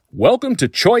Welcome to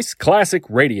Choice Classic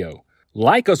Radio.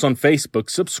 Like us on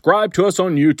Facebook, subscribe to us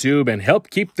on YouTube, and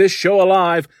help keep this show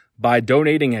alive by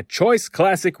donating at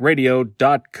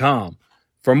choiceclassicradio.com.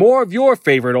 For more of your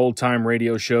favorite old-time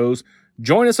radio shows,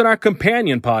 join us on our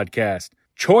companion podcast,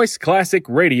 Choice Classic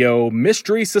Radio,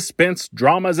 Mystery, Suspense,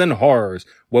 Dramas, and Horrors,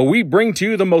 where we bring to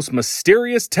you the most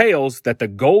mysterious tales that the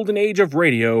golden age of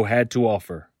radio had to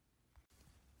offer.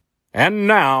 And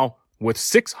now, with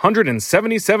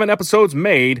 677 episodes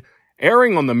made,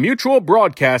 airing on the Mutual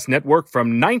Broadcast Network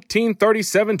from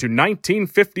 1937 to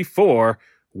 1954,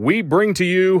 we bring to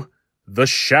you The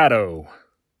Shadow.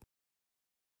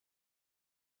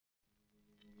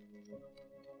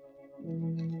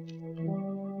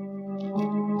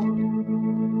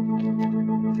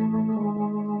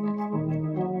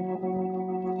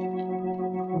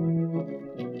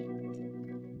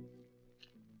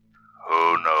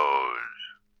 Who knows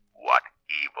what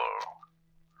evil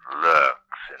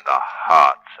lurks in the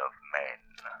hearts of men?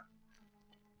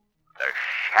 The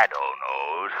Shadow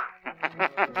knows.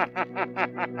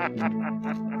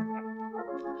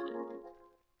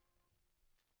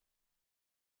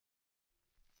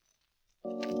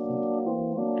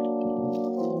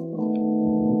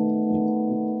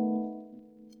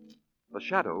 The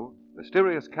Shadow,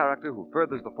 mysterious character who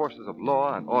furthers the forces of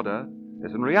law and order,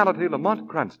 is in reality Lamont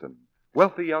Cranston,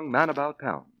 wealthy young man about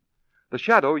town. The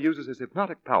Shadow uses his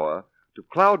hypnotic power to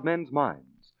cloud men's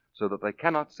minds so that they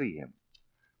cannot see him.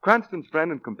 Cranston's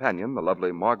friend and companion, the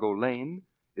lovely Margot Lane,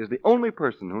 is the only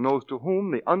person who knows to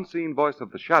whom the unseen voice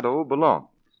of the Shadow belongs.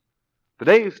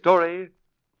 Today's story,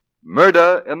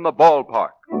 Murder in the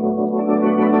Ballpark.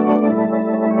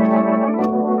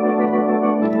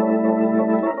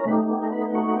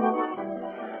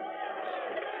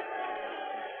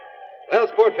 Well,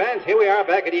 sport fans, here we are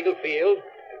back at Eagle Field.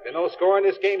 There's been no score in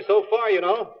this game so far, you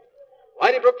know.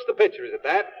 Whitey Brooks, the pitcher, is at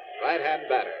bat, right-hand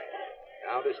batter.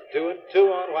 Count is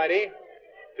 2-2 on Whitey.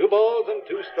 2 balls and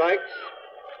 2 strikes.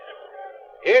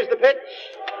 Here's the pitch.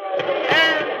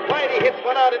 And Whitey hits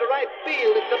one out into right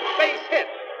field. It's a base hit.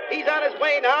 He's on his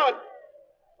way now and...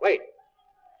 Wait.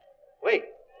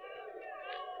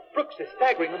 Brooks is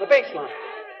staggering on the baseline.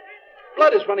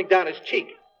 Blood is running down his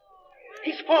cheek.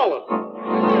 He's fallen.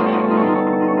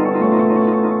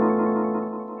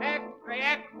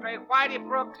 Extra, Whitey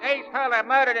Brooks, Ace Hurler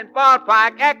murdered in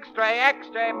ballpark. Extra,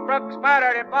 Brooks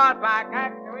murdered in ballpark.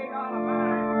 Extra, read all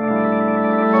about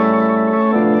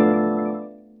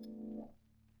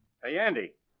it. Hey,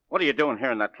 Andy, what are you doing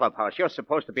here in that clubhouse? You're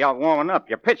supposed to be out warming up.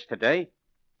 You pitched today.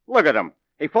 Look at him.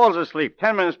 He falls asleep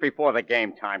 10 minutes before the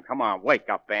game time. Come on, wake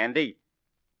up, Andy.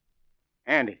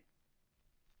 Andy.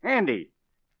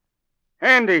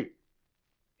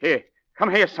 Here,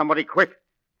 come here, somebody, quick.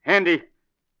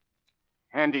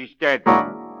 Andy's dead.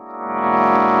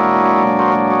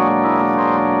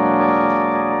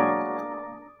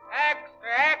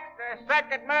 Extra,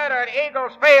 second murder at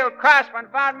Eagles Field. Crossman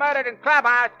found murdered in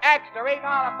clubhouse. Extra, read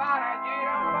all about it. Read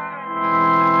all about it.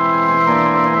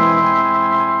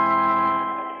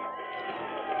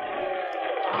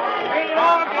 Read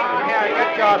all about it. Here,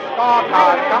 get your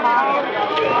scorecard. Come on.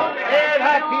 Here,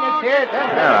 happiness here.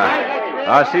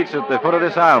 Our seat's at the foot of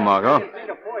this aisle, Margot.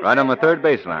 Right on the third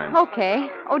baseline. Okay.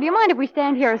 Oh, do you mind if we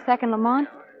stand here a second, Lamont?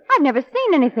 I've never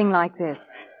seen anything like this.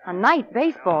 A night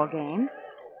baseball game.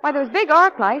 Why, those big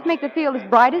arc lights make the field as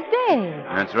bright as day.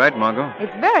 That's right, Margot.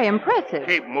 It's very impressive.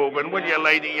 Keep moving, will you,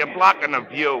 lady? You're blocking the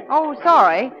view. Oh,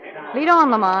 sorry. Lead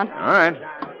on, Lamont. All right.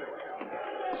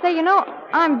 Say, you know,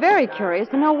 I'm very curious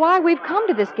to know why we've come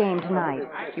to this game tonight.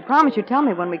 You promised you'd tell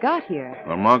me when we got here.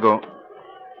 Well, Margot,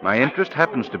 my interest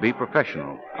happens to be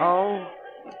professional. Oh.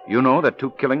 You know that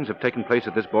 2 killings have taken place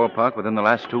at this ballpark within the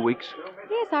last 2 weeks?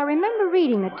 Yes, I remember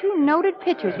reading that 2 noted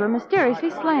pitchers were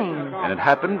mysteriously slain. And it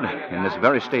happened in this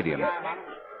very stadium.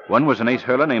 One was an ace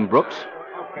hurler named Brooks.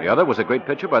 The other was a great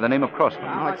pitcher by the name of Crossman.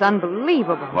 Oh, it's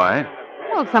unbelievable. Why?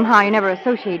 Well, somehow you never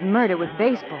associate murder with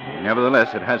baseball.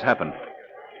 Nevertheless, it has happened.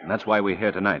 And that's why we're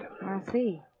here tonight. I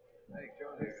see.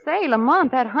 Say, Lamont,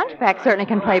 that hunchback certainly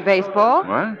can play baseball.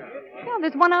 What? Yeah,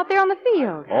 there's one out there on the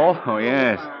field. Oh,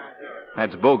 yes.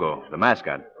 That's Bogo, the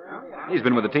mascot. He's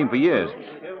been with the team for years.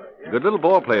 Good little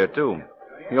ball player, too.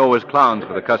 He always clowns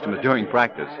for the customers during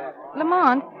practice.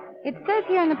 Lamont, it says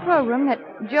here in the program that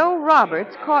Joe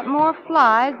Roberts caught more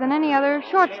flies than any other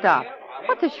shortstop.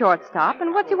 What's a shortstop,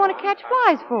 and what's he want to catch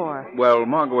flies for? Well,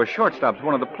 Margot, a shortstop's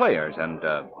one of the players, and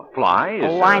a fly is...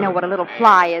 Oh, I know what a little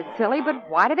fly is, silly, but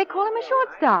why do they call him a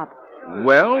shortstop?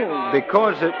 Well,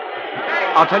 because it...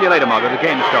 I'll tell you later, Margot. The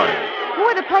game's starting. Who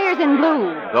are the players in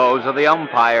blue? Those are the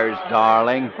umpires,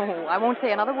 darling. Oh, I won't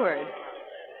say another word.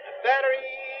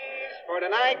 Batteries for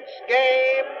tonight's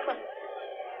game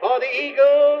for the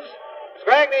Eagles,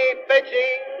 Scragney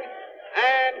pitching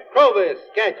and Clovis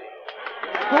catching.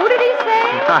 Who did he say?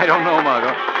 I don't know,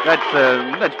 Margot.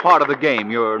 That's part of the game.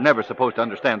 You're never supposed to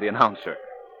understand the announcer.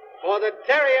 For the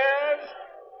Terriers,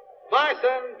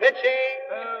 Marson pitching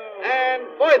and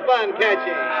Foythbun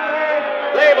catching.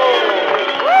 Play ball.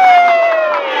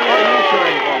 What are you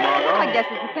cheering for, Margot? I guess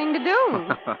it's the thing to do.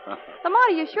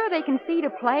 Lamont, are you sure they can see to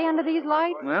play under these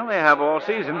lights? Well, they have all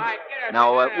season.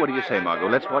 Now, what do you say, Margot?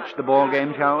 Let's watch the ball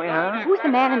game, shall we, huh? Who's the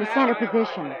man in the center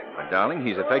position? My darling,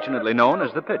 he's affectionately known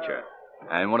as the pitcher.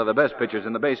 And one of the best pitchers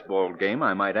in the baseball game,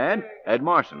 I might add, Ed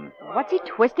Marson. What's he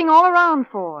twisting all around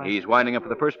for? He's winding up for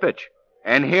the first pitch.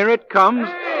 And here it comes.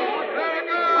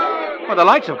 Well, the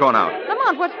lights have gone out.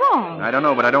 Lamont, what's wrong? I don't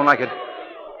know, but I don't like it.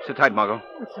 Sit tight, Margot.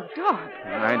 It's so dark.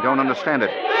 I don't understand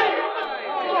it.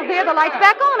 Well, there the light's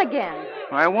back on again.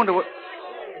 I wonder what...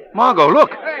 Margot,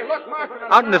 look. Hey, look, Marson.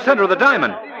 Out in the center of the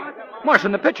diamond.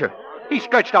 Marson, the pitcher. He's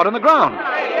stretched out on the ground. Where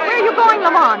are you going,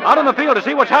 Lamont? Out on the field to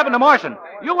see what's happened to Marson.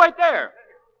 You wait there.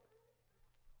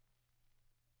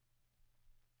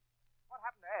 What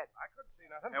happened to Ed? I couldn't see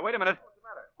nothing. Hey, wait a minute. What's the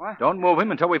matter? What? Don't move him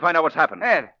until we find out what's happened.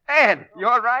 Ed, you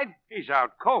all right? He's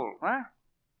out cold. What?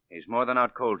 He's more than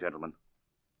out cold, gentlemen.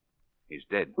 He's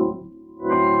dead.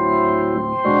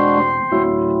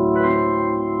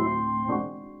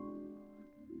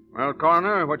 Well,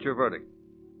 Coroner, what's your verdict?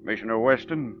 Commissioner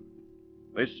Weston,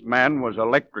 this man was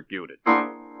electrocuted.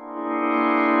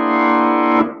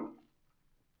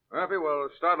 Murphy, we'll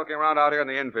start looking around out here in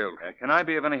the infield. Can I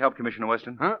be of any help, Commissioner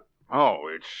Weston? Huh? Oh,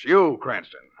 it's you,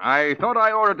 Cranston. I thought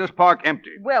I ordered this park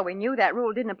empty. Well, we knew that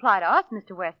rule didn't apply to us,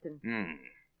 Mr. Weston.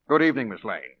 Good evening, Miss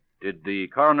Lane. Did the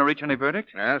coroner reach any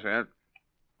verdict? Yes. Well,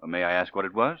 may I ask what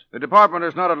it was? The department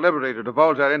is not at liberty to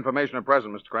divulge that information at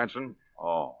present, Mr. Cranston.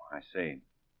 Oh, I see.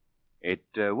 It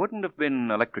wouldn't have been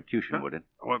electrocution, would it?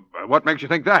 What makes you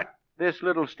think that? This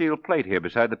little steel plate here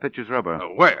beside the pitcher's rubber.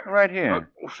 Where? Right here.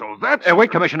 So that's...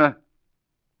 Wait, Commissioner.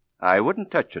 I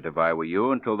wouldn't touch it if I were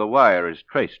you until the wire is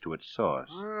traced to its source.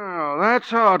 Oh,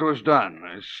 that's how it was done.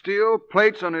 The steel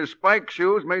plates on his spike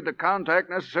shoes made the contact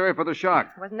necessary for the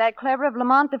shock. Wasn't that clever of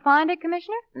Lamont to find it,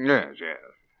 Commissioner? Yes.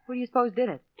 Who do you suppose did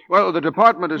it? Well, the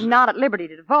department is... Not at liberty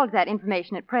to divulge that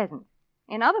information at present.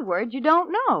 In other words, you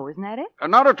don't know, isn't that it?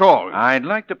 Not at all. I'd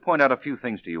like to point out a few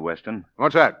things to you, Weston.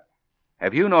 What's that?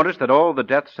 Have you noticed that all the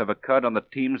deaths have occurred on the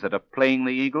teams that are playing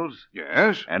the Eagles?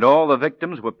 Yes. And all the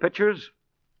victims were pitchers?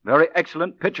 Very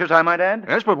excellent pitchers, I might add?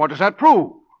 Yes, but what does that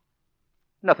prove?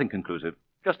 Nothing conclusive.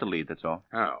 Just a lead, that's all.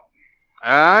 Oh.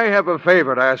 I have a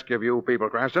favor to ask of you people,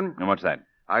 Cranston. And what's that?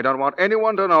 I don't want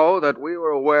anyone to know that we were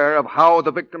aware of how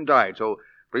the victim died, so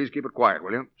please keep it quiet,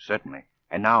 will you? Certainly.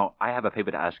 And now, I have a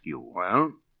favor to ask you.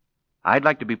 Well? I'd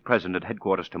like to be present at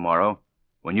headquarters tomorrow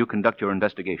when you conduct your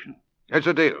investigation. It's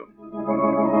a deal.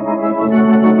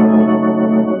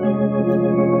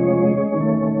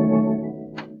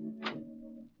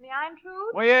 May I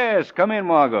intrude? Well, yes. Come in,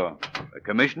 Margot. The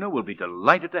commissioner will be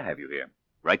delighted to have you here.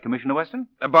 Right, Commissioner Weston?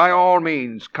 By all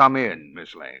means, come in,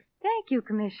 Miss Lane. Thank you,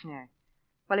 Commissioner.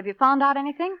 Well, have you found out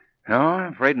anything? No,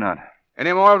 I'm afraid not.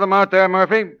 Any more of them out there,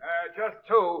 Murphy? Just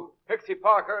two. Pixie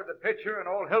Parker, the pitcher, and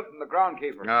old Hilton, the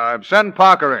groundkeeper. Send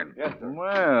Parker in. Yes, sir.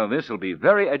 Well, this will be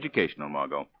very educational,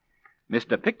 Margot.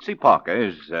 Mr. Pixie Parker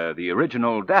is the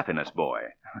original Daffinus boy.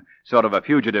 Sort of a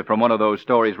fugitive from one of those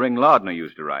stories Ring Lardner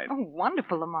used to write. Oh,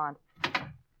 wonderful, Lamont.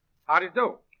 How do you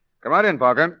do? Come right in,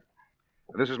 Parker.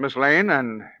 This is Miss Lane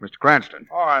and Mr. Cranston.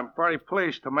 Oh, I'm very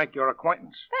pleased to make your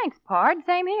acquaintance. Thanks, Pard.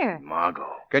 Same here. Margot.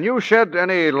 Can you shed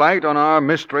any light on our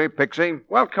mystery, Pixie?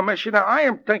 Well, Commissioner, I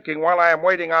am thinking while I am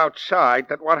waiting outside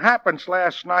that what happened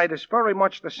last night is very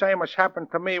much the same as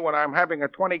happened to me when I'm having a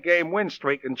 20-game win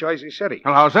streak in Jersey City.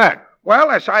 Well, how's that?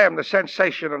 Well, as I am the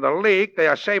sensation of the league, they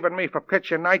are saving me for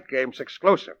pitching night games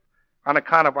exclusive, on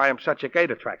account of I am such a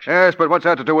gate attraction. Yes, but what's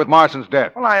that to do with Marson's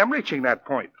death? Well, I am reaching that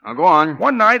point. Now, go on.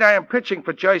 One night I am pitching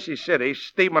for Jersey City,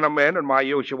 steaming them in my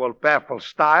usual baffled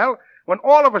style, when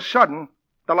all of a sudden,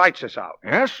 the lights is out.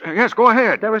 Yes, go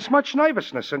ahead. There is much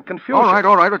nervousness and confusion.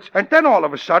 All right. And then all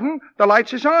of a sudden, the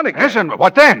lights is on again. Yes, and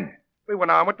what then? We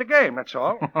went on with the game, that's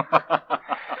all.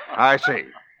 I see.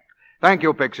 Thank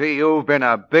you, Pixie. You've been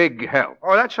a big help.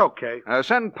 Oh, that's okay.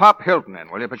 Send Pop Hilton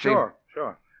in, will you, Pixie? Sure.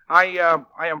 I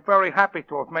am very happy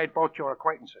to have made both your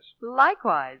acquaintances.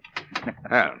 Likewise.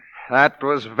 Well, that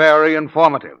was very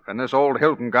informative, and this old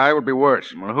Hilton guy would be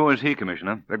worse. Well, who is he,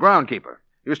 Commissioner? The groundkeeper.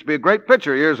 Used to be a great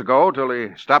pitcher years ago till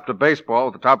he stopped a baseball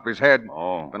at the top of his head.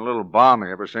 Oh. Been a little balmy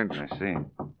ever since. I see.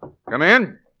 Come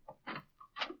in.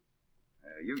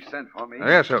 You sent for me?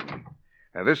 Yes, Hilton.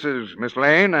 This is Miss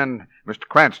Lane and Mr.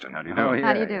 Cranston. How do you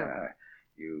How do you do?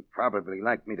 You'd probably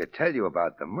like me to tell you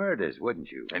about the murders, wouldn't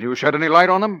you? Can you shed any light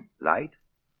on them? Light?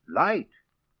 Light.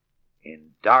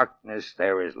 In darkness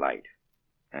there is light.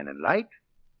 And in light,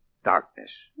 darkness.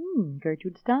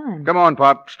 Gertrude Stein. Come on,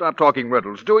 Pop. Stop talking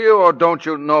riddles. Do you or don't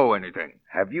you know anything?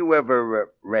 Have you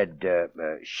ever read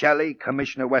Shelley,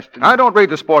 Commissioner Weston? I don't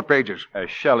read the sport pages.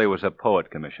 Shelley was a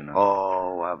poet, Commissioner.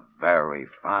 Oh, a very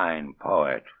fine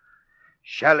poet.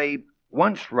 Shelley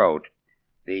once wrote,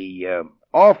 "The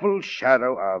awful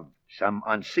shadow of some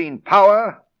unseen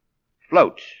power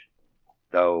floats,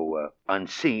 though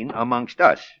unseen amongst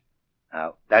us."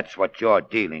 Now, that's what you're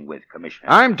dealing with, Commissioner.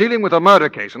 I'm dealing with a murder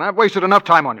case, and I've wasted enough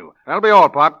time on you. That'll be all,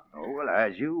 Pop. Oh, well,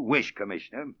 as you wish,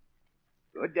 Commissioner.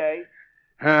 Good day.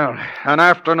 Well, an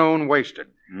afternoon wasted.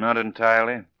 Not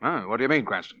entirely. What do you mean,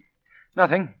 Cranston?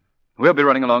 Nothing. We'll be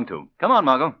running along, too. Come on,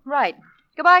 Margot. Right.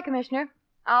 Goodbye, Commissioner.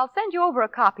 I'll send you over a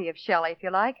copy of Shelley, if you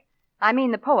like. I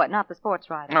mean the poet, not the sports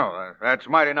writer. Oh, that's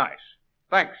mighty nice.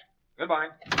 Thanks. Goodbye.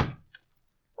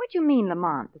 What do you mean,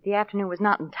 Lamont, that the afternoon was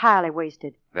not entirely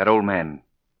wasted? That old man,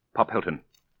 Pop Hilton,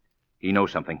 he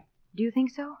knows something. Do you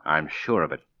think so? I'm sure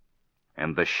of it.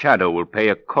 And the Shadow will pay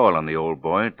a call on the old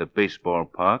boy at the baseball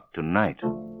park tonight.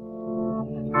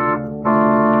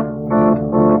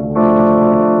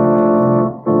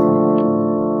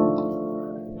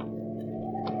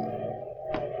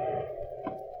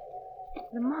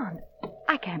 Lamont,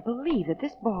 I can't believe that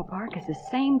this ballpark is the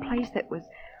same place that was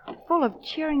full of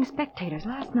cheering spectators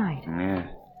last night. Yeah.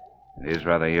 It is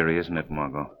rather eerie, isn't it,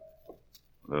 Margot?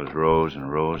 Those rows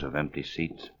and rows of empty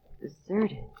seats.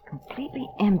 Deserted. Completely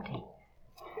empty.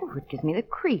 Oh, it gives me the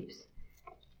creeps.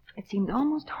 It seems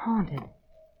almost haunted.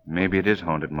 Maybe it is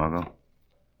haunted, Margot.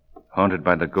 Haunted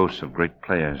by the ghosts of great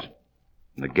players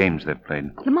and the games they've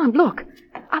played. Lamont, look.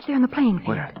 Out there on the playing field.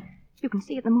 Where? You can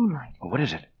see it in the moonlight. Oh, what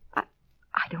is it?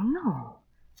 I don't know.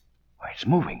 Why, it's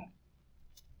moving.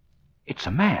 It's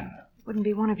a man. It wouldn't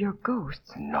be one of your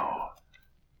ghosts. No.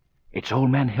 It's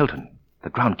old man Hilton, the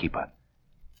groundkeeper.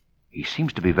 He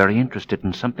seems to be very interested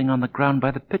in something on the ground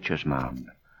by the pitcher's mound.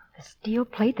 The steel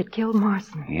plate that killed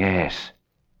Marson. Yes.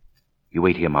 You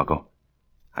wait here, Margot.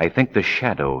 I think the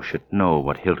Shadow should know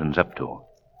what Hilton's up to.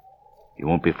 You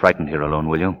won't be frightened here alone,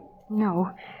 will you?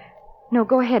 No. No,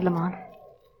 go ahead, Lamont.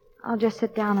 I'll just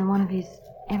sit down in one of these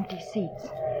empty seats.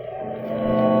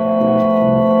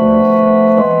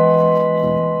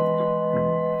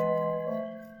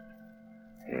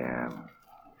 Yeah,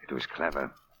 it was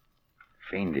clever.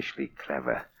 Fiendishly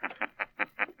clever.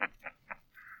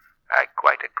 I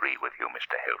quite agree with you,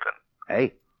 Mr. Hilton.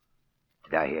 Hey?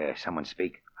 Did I hear someone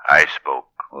speak? I spoke.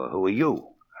 Well, who are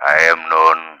you? I am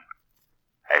known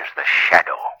as the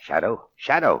Shadow. Shadow?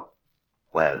 Shadow?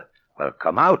 Well,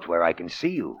 come out where I can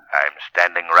see you. I'm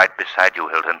standing right beside you,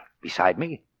 Hilton. Beside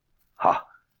me? Oh,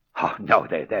 no,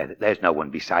 there's no one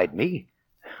beside me.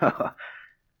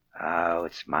 Oh,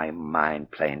 it's my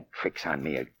mind playing tricks on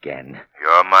me again.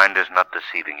 Your mind is not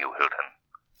deceiving you, Hilton.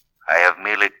 I have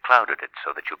merely clouded it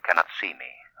so that you cannot see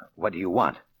me. What do you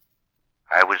want?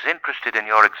 I was interested in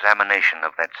your examination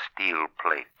of that steel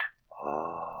plate.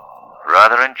 Oh.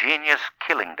 Rather ingenious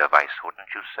killing device,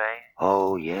 wouldn't you say?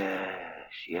 Oh,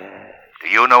 yes. Do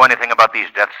you know anything about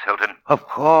these deaths, Hilton? Of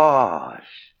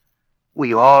course.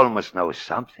 We all must know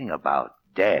something about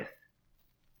death.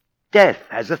 Death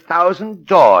has 1,000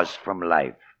 doors from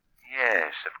life.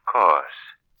 Yes, of course.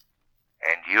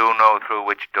 And you know through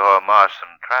which door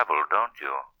Marson traveled, don't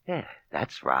you? Yeah,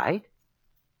 that's right.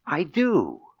 I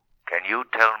do. Can you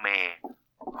tell me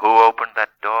who opened that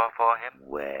door for him?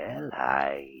 Well,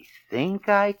 I think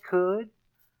I could.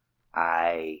 Come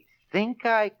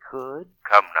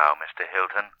now, Mr.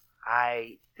 Hilton.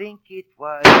 I think it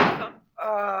was...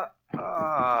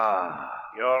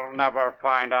 You'll never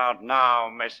find out now,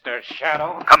 Mr.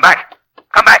 Shadow. Come back!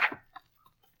 Come back!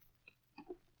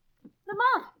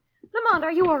 Lamont,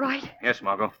 are you all right? Yes,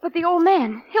 Margot. But the old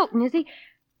man, Hilton, is he...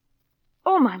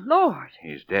 Oh, my Lord.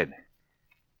 He's dead.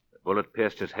 The bullet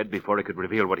pierced his head before he could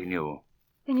reveal what he knew.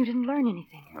 Then you didn't learn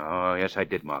anything. Oh, yes, I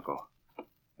did, Margot.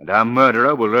 And our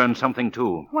murderer will learn something,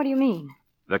 too. What do you mean?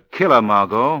 The killer,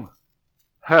 Margot,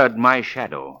 heard my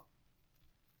shadow.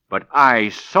 But I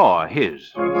saw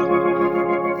his.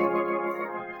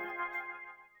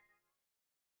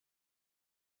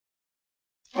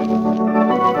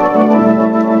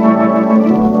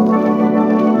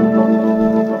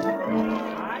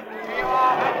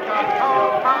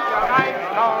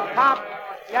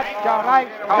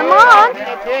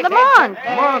 Lamont!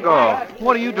 Margot,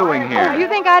 what are you doing here? Oh, do you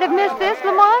think I'd have missed this,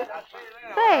 Lamont?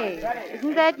 Say,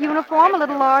 isn't that uniform a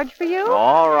little large for you?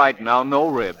 All right, now, no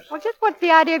ribs. Well, just what's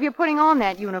the idea of your putting on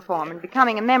that uniform and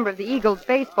becoming a member of the Eagles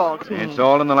baseball team? It's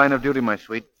all in the line of duty, my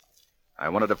sweet. I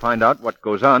wanted to find out what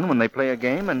goes on when they play a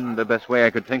game, and the best way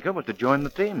I could think of was to join the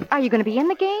team. Are you going to be in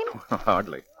the game?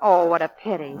 Hardly. Oh, what a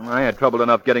pity. I had trouble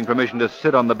enough getting permission to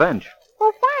sit on the bench.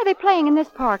 Well, why are they playing in this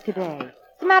park today?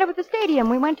 What's the matter with the stadium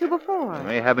we went to before?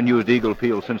 They haven't used Eagle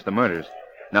Field since the murders.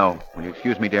 Now, will you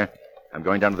excuse me, dear? I'm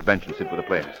going down to the bench and sit with the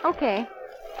players. Okay.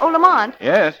 Oh, Lamont.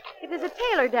 Yes? If there's a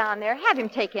tailor down there, have him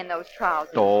take in those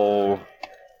trousers. Oh.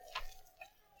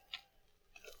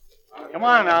 Come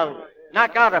on, I'll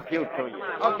knock out a few to you.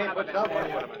 Okay,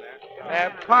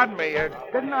 pardon me.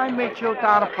 Didn't I meet you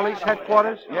down at police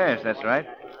headquarters? Yes, that's right.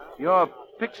 You're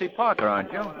Pixie Parker,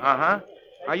 aren't you? Uh-huh.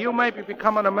 Are you maybe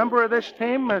becoming a member of this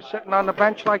team, sitting on the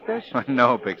bench like this?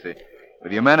 No, Pixie.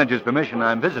 With your manager's permission,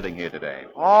 I'm visiting here today.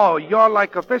 Oh, you're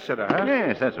like a visitor, huh?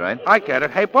 Yes, that's right. I get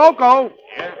it. Hey, Bogo.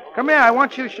 Yeah? Come here. I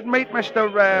want you to meet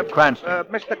Mr. Cranston.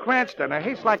 Mr. Cranston.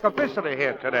 He's like a visitor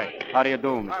here today. How do you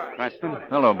do, Mr. Cranston?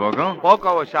 Hello, Bogo.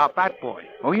 Bogo is our bat boy.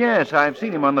 Oh, yes, I've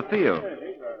seen him on the field.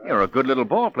 You're a good little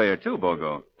ball player, too,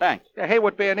 Bogo. Thanks. Yeah, he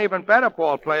would be an even better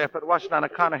ball player if it wasn't on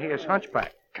account of his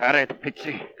hunchback. Cut it,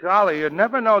 Pixie. Golly, you'd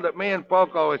never know that me and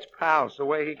Bogo is pals the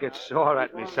way he gets sore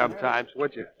at me sometimes,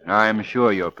 would you? I'm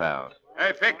sure you're pals.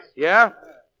 Hey, Fix. Yeah?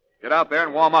 Get out there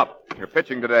and warm up. You're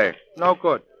pitching today. No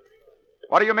good.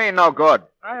 What do you mean, no good?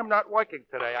 I am not working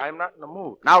today. I am not in the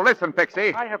mood. Now listen,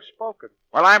 Pixie. I have spoken.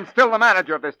 Well, I'm still the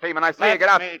manager of this team, and I say you get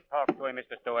out. Let me talk to him,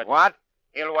 Mr. Stewart. What?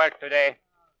 He'll work today.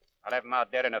 I'll have him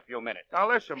out there in a few minutes. Now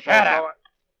listen, Shut Bogo. up.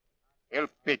 He'll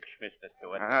pitch, Mr.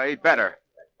 Stewart. He'd better.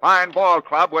 Fine ball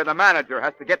club where the manager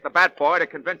has to get the bat boy to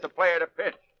convince a player to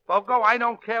pitch. Bogo, I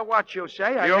don't care what you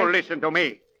say. You listen to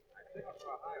me.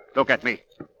 Look at me.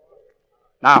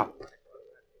 Now,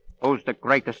 who's the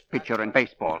greatest pitcher in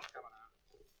baseball?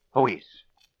 Who is?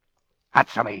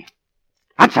 Answer me.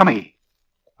 Answer me.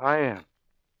 I am.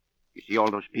 You see all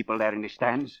those people there in the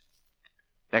stands?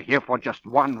 They're here for just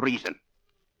one reason.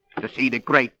 To see the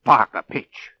great Parker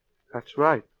pitch. That's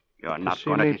right. You're not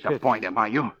going to disappoint them, are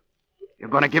you? You're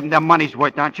going to give them their money's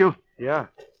worth, aren't you? Yeah,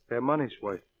 their money's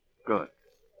worth. Good.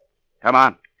 Come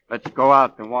on. Let's go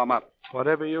out and warm up.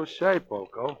 Whatever you say,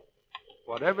 Bogo.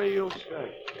 Whatever you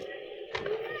say.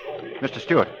 Mr.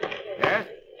 Stewart. Yes?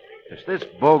 Does this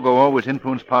Bogo always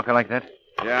influence Parker like that?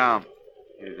 Yeah.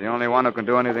 He's the only one who can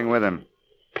do anything with him.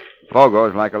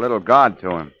 Bogo's like a little god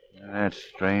to him. That's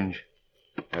strange.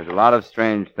 There's a lot of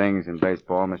strange things in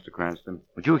baseball, Mr. Cranston.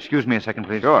 Would you excuse me a second,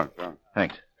 please? Sure.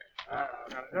 Thanks.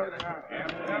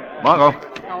 Margot.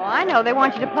 Oh, I know. They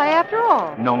want you to play after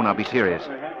all. No, now be serious.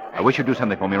 I wish you'd do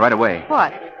something for me right away.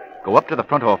 What? Go up to the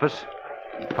front office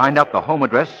and find out the home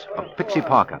address of Pixie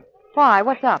Parker. Why?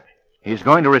 What's up? He's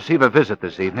going to receive a visit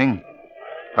this evening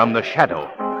from the Shadow.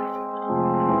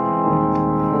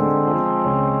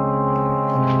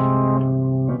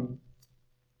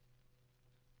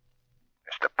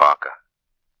 Mr. Parker.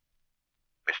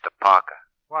 Mr. Parker.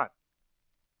 What?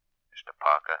 Mr.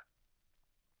 Parker,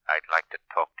 I'd like to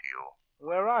talk to you.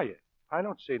 Where are you? I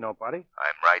don't see nobody.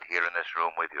 I'm right here in this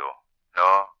room with you.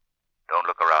 No, don't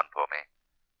look around for me.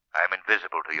 I'm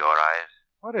invisible to your eyes.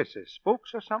 What is this,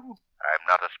 spooks or something? I'm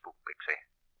not a spook, Pixie.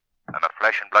 I'm a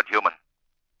flesh and blood human.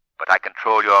 But I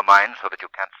control your mind so that you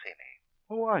can't see me.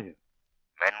 Who are you?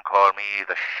 Men call me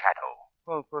the Shadow.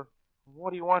 Well, what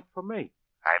do you want from me?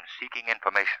 I'm seeking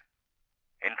information.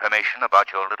 Information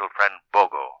about your little friend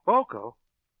Bogo. Bogo?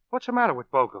 What's the matter with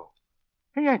Bogo?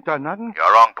 He ain't done nothing.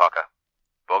 You're wrong, Parker.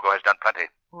 Bogo has done plenty.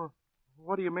 Well,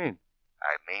 what do you mean?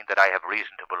 I mean that I have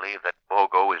reason to believe that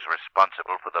Bogo is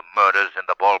responsible for the murders in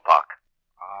the ballpark.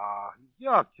 Ah,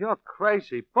 you're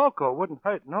crazy. Bogo wouldn't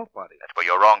hurt nobody. That's where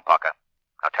you're wrong, Parker.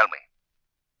 Now tell me,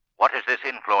 what is this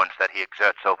influence that he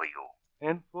exerts over you?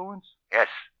 Influence? Yes,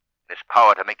 this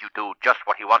power to make you do just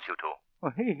what he wants you to.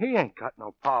 Well, he ain't got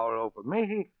no power over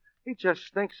me. He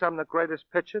just thinks I'm the greatest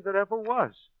pitcher that ever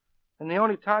was. And the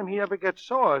only time he ever gets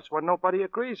sore is when nobody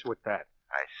agrees with that.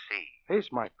 I see.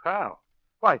 He's my pal.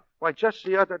 Why, just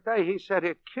the other day he said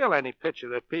he'd kill any pitcher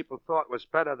that people thought was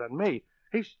better than me.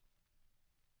 Kill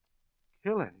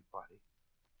anybody?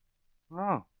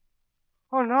 No.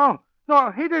 Oh, no. No,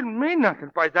 he didn't mean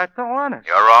nothing by that, though, honest.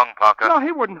 You're wrong, Parker. No,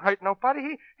 he wouldn't hurt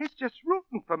nobody. He's just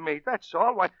rooting for me, that's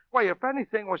all. Why, if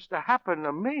anything was to happen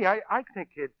to me, I think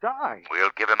he'd die. We'll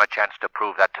give him a chance to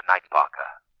prove that tonight,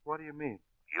 Parker. What do you mean?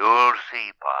 You'll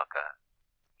see, Parker.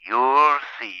 You'll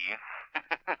see.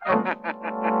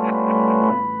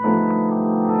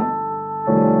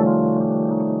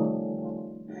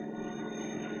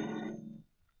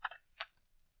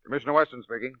 Commissioner Weston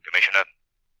speaking. Commissioner,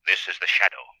 this is the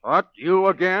Shadow. What? You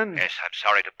again? Yes, I'm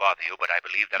sorry to bother you, but I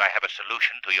believe that I have a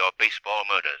solution to your baseball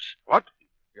murders. What?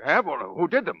 You have? Well, who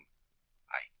did them?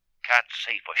 Can't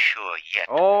say for sure yet.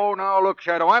 Oh, now look,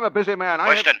 Shadow, I'm a busy man.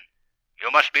 Weston, you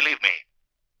must believe me.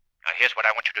 Now, here's what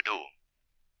I want you to do.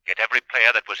 Get every player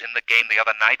that was in the game the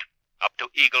other night up to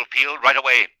Eagle Field right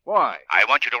away. Why? I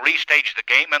want you to restage the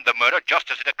game and the murder just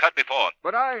as it occurred before.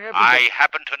 But I haven't... I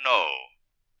happen to know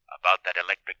about that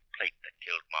electric plate that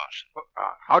killed Marson.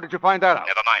 How did you find that out?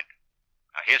 Never mind.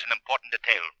 Now, here's an important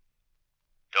detail.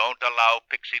 Don't allow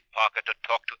Pixie Parker to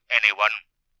talk to anyone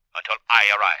until I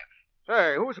arrive.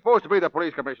 Say, who's supposed to be the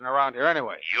police commissioner around here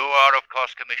anyway? You are, of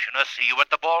course, Commissioner. See you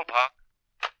at the ballpark.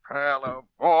 Well, of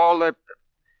all the...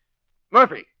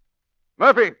 Murphy!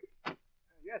 Murphy!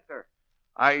 Yes, sir.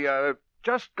 I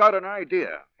just got an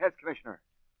idea. Yes, Commissioner.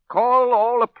 Call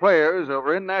all the players that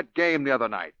were in that game the other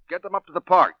night. Get them up to the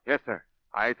park. Yes, sir.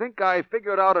 I think I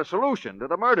figured out a solution to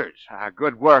the murders.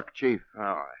 Good work, Chief. All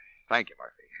right. Thank you,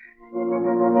 Murphy.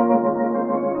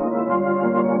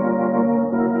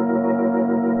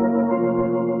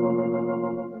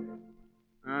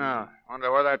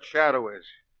 Wonder where that Shadow is.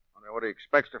 Wonder what he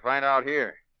expects to find out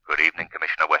here. Good evening,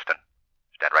 Commissioner Weston.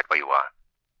 Stand right where you are.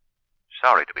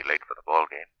 Sorry to be late for the ball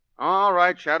game. All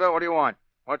right, Shadow, what do you want?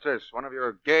 What's this, one of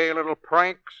your gay little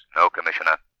pranks? No,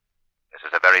 Commissioner. This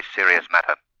is a very serious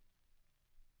matter.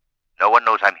 No one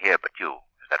knows I'm here but you.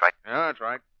 Is that right? Yeah, that's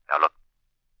right. Now, look.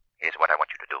 Here's what I want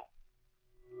you to do.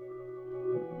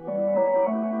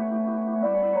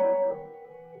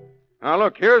 Now,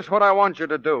 look, here's what I want you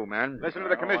to do, man. Listen to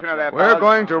the commissioner there, We're fellas.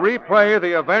 going to replay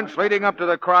the events leading up to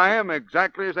the crime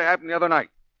exactly as they happened the other night.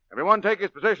 Everyone take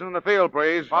his position in the field,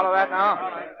 please. Follow that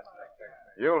now?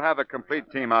 You'll have a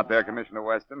complete team out there, Commissioner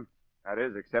Weston. That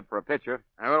is, except for a pitcher.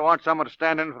 I will want someone to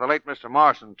stand in for the late Mr.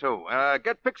 Marson, too.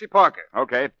 Get Pixie Parker.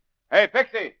 Okay. Hey,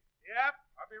 Pixie! Yep,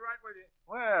 I'll be right with you.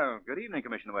 Well, good evening,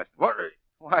 Commissioner Weston. What?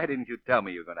 Why didn't you tell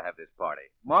me you were going to have this party?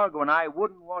 Margot and I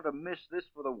wouldn't want to miss this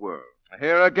for the world.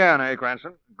 Here again, eh,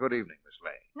 Cranston? Good evening, Miss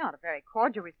Lay. Not a very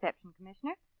cordial reception,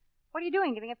 Commissioner. What are you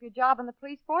doing, giving up your job in the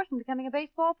police force and becoming a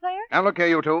baseball player? Now, look here,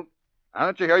 you two. Now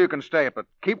that you're here, you can stay, but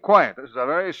keep quiet. This is a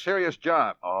very serious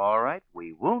job. All right,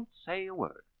 we won't say a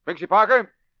word. Pixie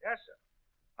Parker? Yes, sir.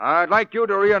 I'd like you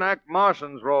to reenact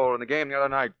Marson's role in the game the other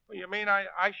night. Well, you mean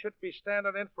I should be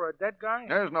standing in for a dead guy?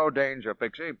 There's no danger,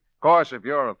 Pixie. Of course, if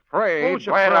you're afraid... Who's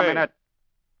Wait afraid? a minute.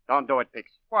 Don't do it,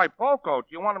 Pix. Why, Poco, do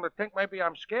you want him to think maybe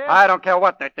I'm scared? I don't care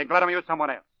what they think. Let him use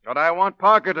someone else. But I want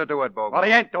Parker to do it, Bogle. Well,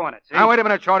 he ain't doing it, see? Now, wait a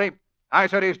minute, Shorty. I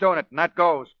said he's doing it, and that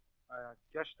goes.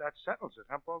 Guess that settles it,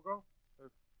 huh, Pogo?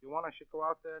 You want I should go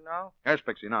out there now? Yes,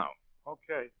 Pixie, now.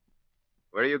 Okay.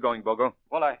 Where are you going, Bogo?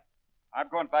 Well, I'm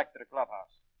going back to the clubhouse.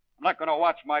 I'm not going to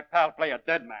watch my pal play a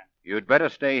dead man. You'd better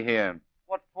stay here.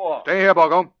 What for? Stay here,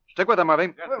 Bogle. Stick with him,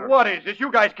 Murphy. Well, what is this?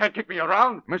 You guys can't kick me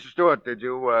around. Mr. Stewart, did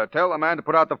you tell the man to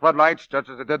put out the floodlights just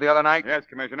as it did the other night? Yes,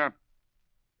 Commissioner.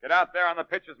 Get out there on the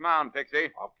pitcher's mound, Pixie.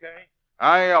 Okay.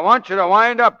 I want you to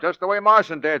wind up just the way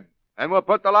Marson did, and we'll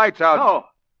put the lights out. No.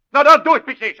 No, don't do it,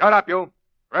 Pixie. Shut up, you.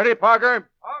 Ready, Parker?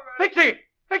 All right. Pixie!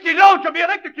 Pixie, don't! You'll be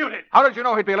electrocuted! How did you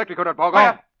know he'd be electrocuted,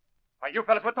 Bogle? Why, you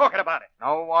fellas were talking about it.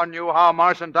 No one knew how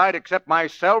Marson died except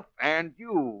myself and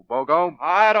you, Bogo.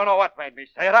 I don't know what made me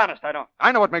say it. Honest, I don't.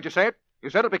 I know what made you say it.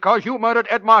 You said it because you murdered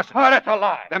Ed Marson. Oh, that's a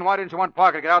lie. Then why didn't you want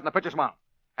Parker to get out in the pitcher's mound?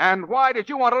 And why did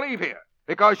you want to leave here?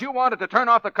 Because you wanted to turn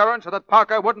off the current so that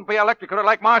Parker wouldn't be electrocuted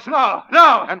like Marson? No.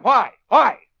 And why?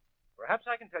 Why? Perhaps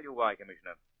I can tell you why,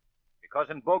 Commissioner.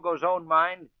 Because in Bogo's own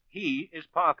mind, he is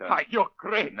Parker. Why, you're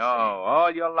crazy. No,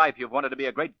 all your life you've wanted to be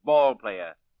a great ball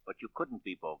player. But you couldn't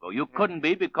be, Bogo. You couldn't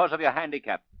be because of your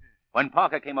handicap. When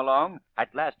Parker came along,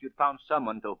 at last you'd found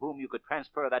someone to whom you could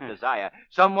transfer that desire.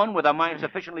 Someone with a mind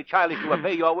sufficiently childish to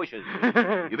obey your wishes.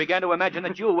 You began to imagine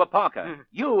that you were Parker.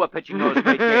 You were pitching those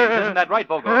great games. Isn't that right,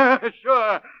 Bogo?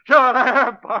 Sure, I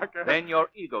am Parker. Then your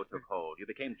ego took hold. You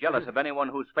became jealous of anyone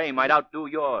whose fame might outdo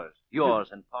yours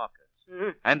and Parker's.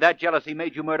 And that jealousy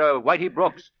made you murder Whitey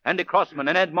Brooks, Andy Crossman,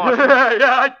 and Ed Marson.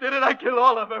 Yeah, I did it. I killed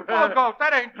all of them. Pogo,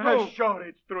 that ain't true. Sure,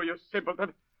 it's true, you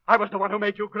simpleton. I was the one who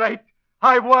made you great.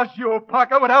 I was you,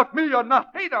 Parker. Without me, you're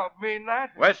nothing. He don't mean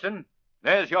that. Weston,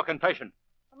 there's your confession.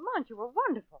 Lamont, you were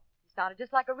wonderful. You sounded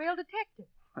just like a real detective.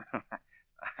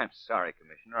 I'm sorry,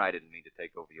 Commissioner. I didn't mean to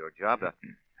take over your job.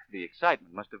 The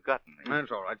excitement must have gotten me.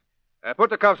 That's all right. Put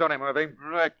the cuffs on him, Murphy.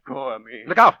 Let go of me.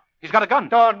 Look out! He's got a gun.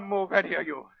 Don't move, any of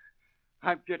you.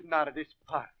 I'm getting out of this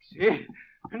park, see?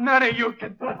 None of you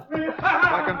can touch me.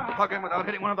 I can plug him without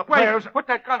hitting one of the players. Put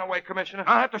that gun away, Commissioner.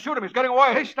 I'll have to shoot him. He's getting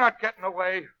away. He's not getting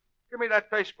away. Give me that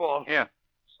baseball. Here.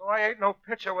 So I ain't no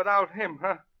pitcher without him,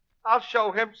 huh? I'll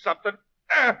show him something.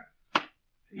 Hit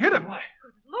him.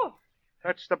 Good Lord.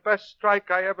 That's the best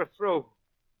strike I ever threw.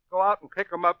 Go out and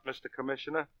pick 'em up, Mr.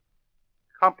 Commissioner.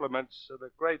 Compliments of the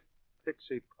great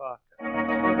Pixie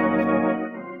Parker.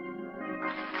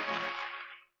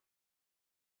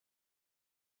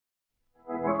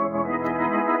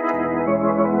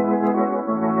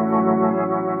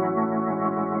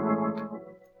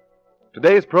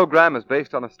 Today's program is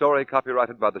based on a story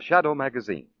copyrighted by the Shadow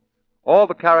magazine. All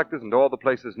the characters and all the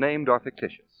places named are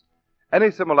fictitious.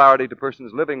 Any similarity to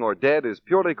persons living or dead is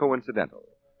purely coincidental.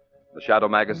 The Shadow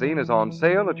magazine is on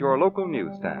sale at your local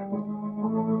newsstand.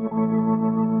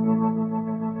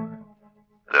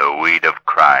 The weed of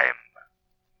crime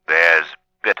bears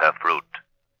bitter fruit.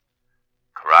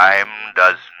 Crime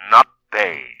does not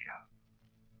pay.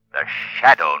 The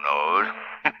Shadow knows.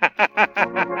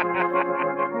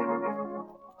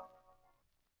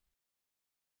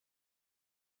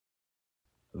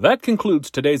 That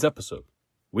concludes today's episode.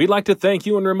 We'd like to thank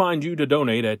you and remind you to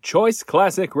donate at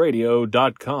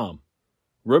choiceclassicradio.com.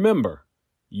 Remember,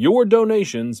 your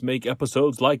donations make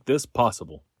episodes like this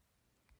possible.